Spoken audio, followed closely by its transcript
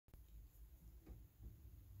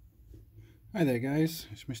Hi there guys,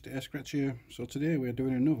 it's Mr.a Scratch here. So today we're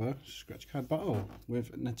doing another scratch card battle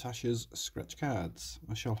with Natasha's scratch cards.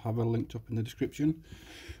 I shall have her linked up in the description.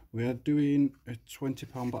 We are doing a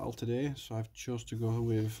 £20 battle today, so I've chose to go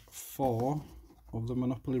with 4 of the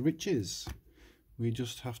Monopoly Riches. We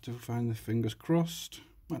just have to find the fingers crossed,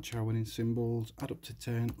 match our winning symbols, add up to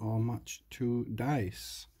 10 or match 2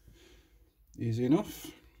 dice. Easy enough.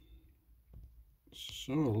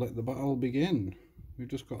 So let the battle begin. We've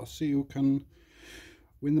just got to see who can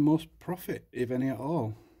win the most profit, if any at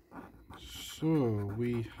all. So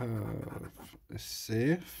we have a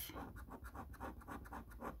safe,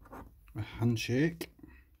 a handshake,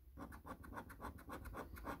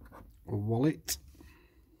 a wallet.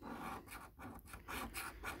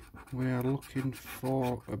 We are looking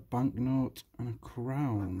for a banknote and a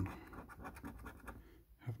crown.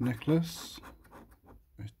 Have necklace,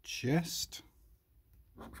 a chest,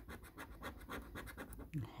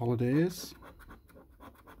 holidays,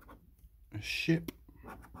 a ship,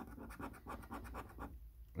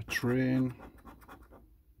 a train,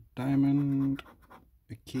 diamond,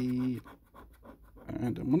 a key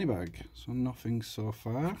and a money bag. So nothing so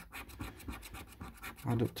far.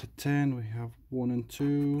 Add up to 10, we have 1 and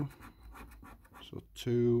 2, so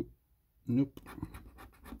 2, nope,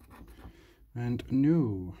 and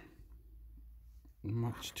no.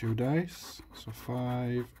 Match 2 dice, so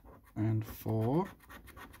 5 and 4,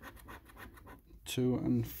 2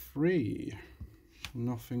 and 3,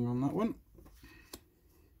 nothing on that one.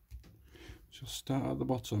 Just start at the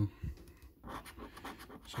bottom,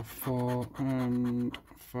 so 4 and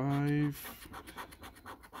 5,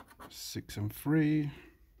 6 and 3,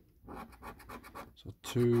 so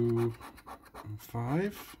 2 and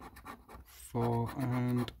 5, 4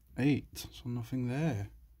 and 8, so nothing there.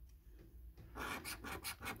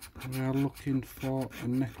 We are looking for a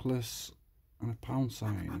necklace and a pound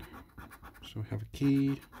sign. So we have a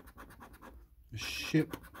key, a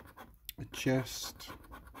ship, a chest,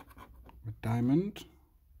 a diamond,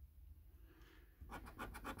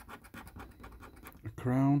 a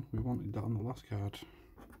crown, we wanted that on the last card,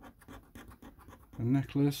 a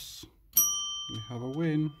necklace, we have a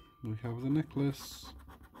win, we have the necklace,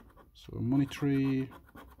 so a money tree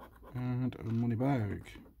and a money bag.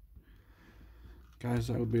 Guys,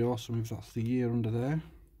 that would be awesome if that's the year under there.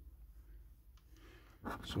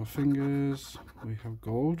 So fingers, we have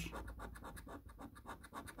gold,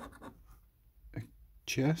 a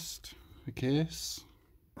chest, a case,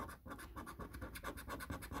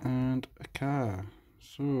 and a car.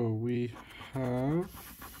 So we have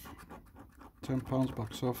 £10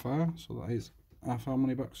 back so far, so that is half our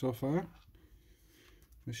money back so far.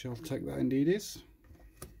 We shall take that indeed is.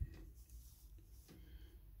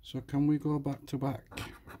 So can we go back to back?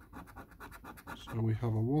 So we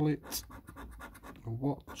have a wallet, a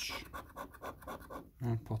watch,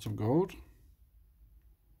 and pot of gold.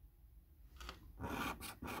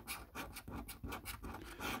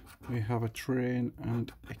 We have a train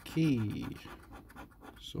and a key.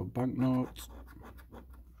 So banknote,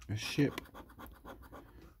 a ship,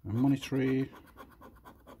 a money tree,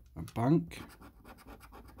 a bank,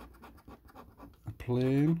 a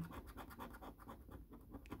plane,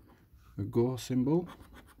 a go symbol,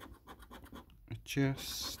 a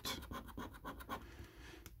chest,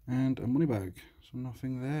 and a money bag. So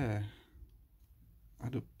nothing there.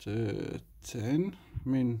 Add up to 10.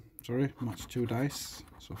 Match 2 dice.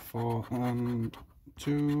 So 4 and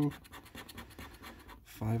 2,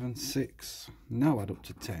 5 and 6. Now add up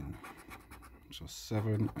to 10. So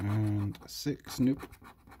 7 and 6. Nope.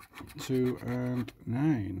 2 and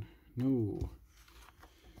 9. No.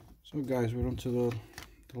 So guys, we're on to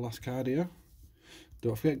the last card here.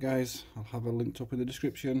 Don't forget guys, I'll have a linked up in the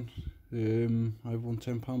description. I've won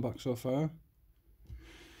 £10 back so far.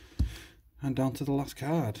 And down to the last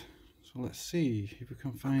card. So let's see if we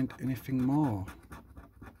can find anything more.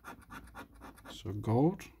 So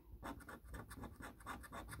gold,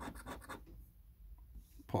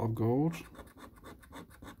 pot of gold,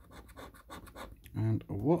 and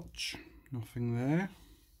a watch. Nothing there.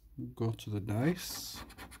 Go to the dice.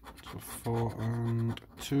 So 4 and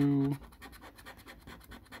 2,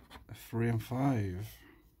 3 and 5.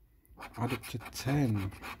 Add up to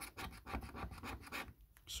 10.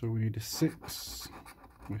 So we need a 6,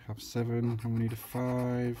 we have 7, and we need a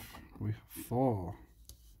 5, we have 4.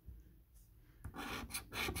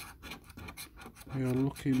 We are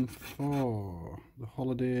looking for the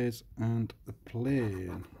holidays and the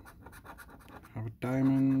plane. Have a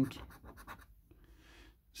diamond,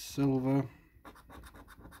 silver,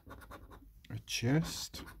 a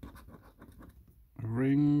chest, a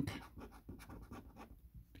ring,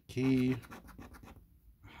 a key,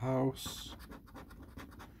 a house,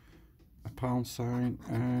 pound sign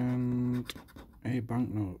and a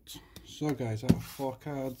banknote. So guys, out of 4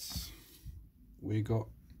 cards we got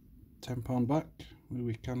 £10 back.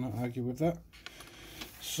 We cannot argue with that.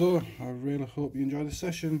 So I really hope you enjoy the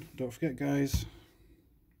session. Don't forget guys,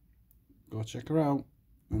 go check her out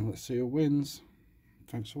and let's see who wins.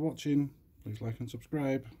 Thanks for watching. Please like and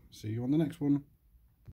subscribe. See you on the next one.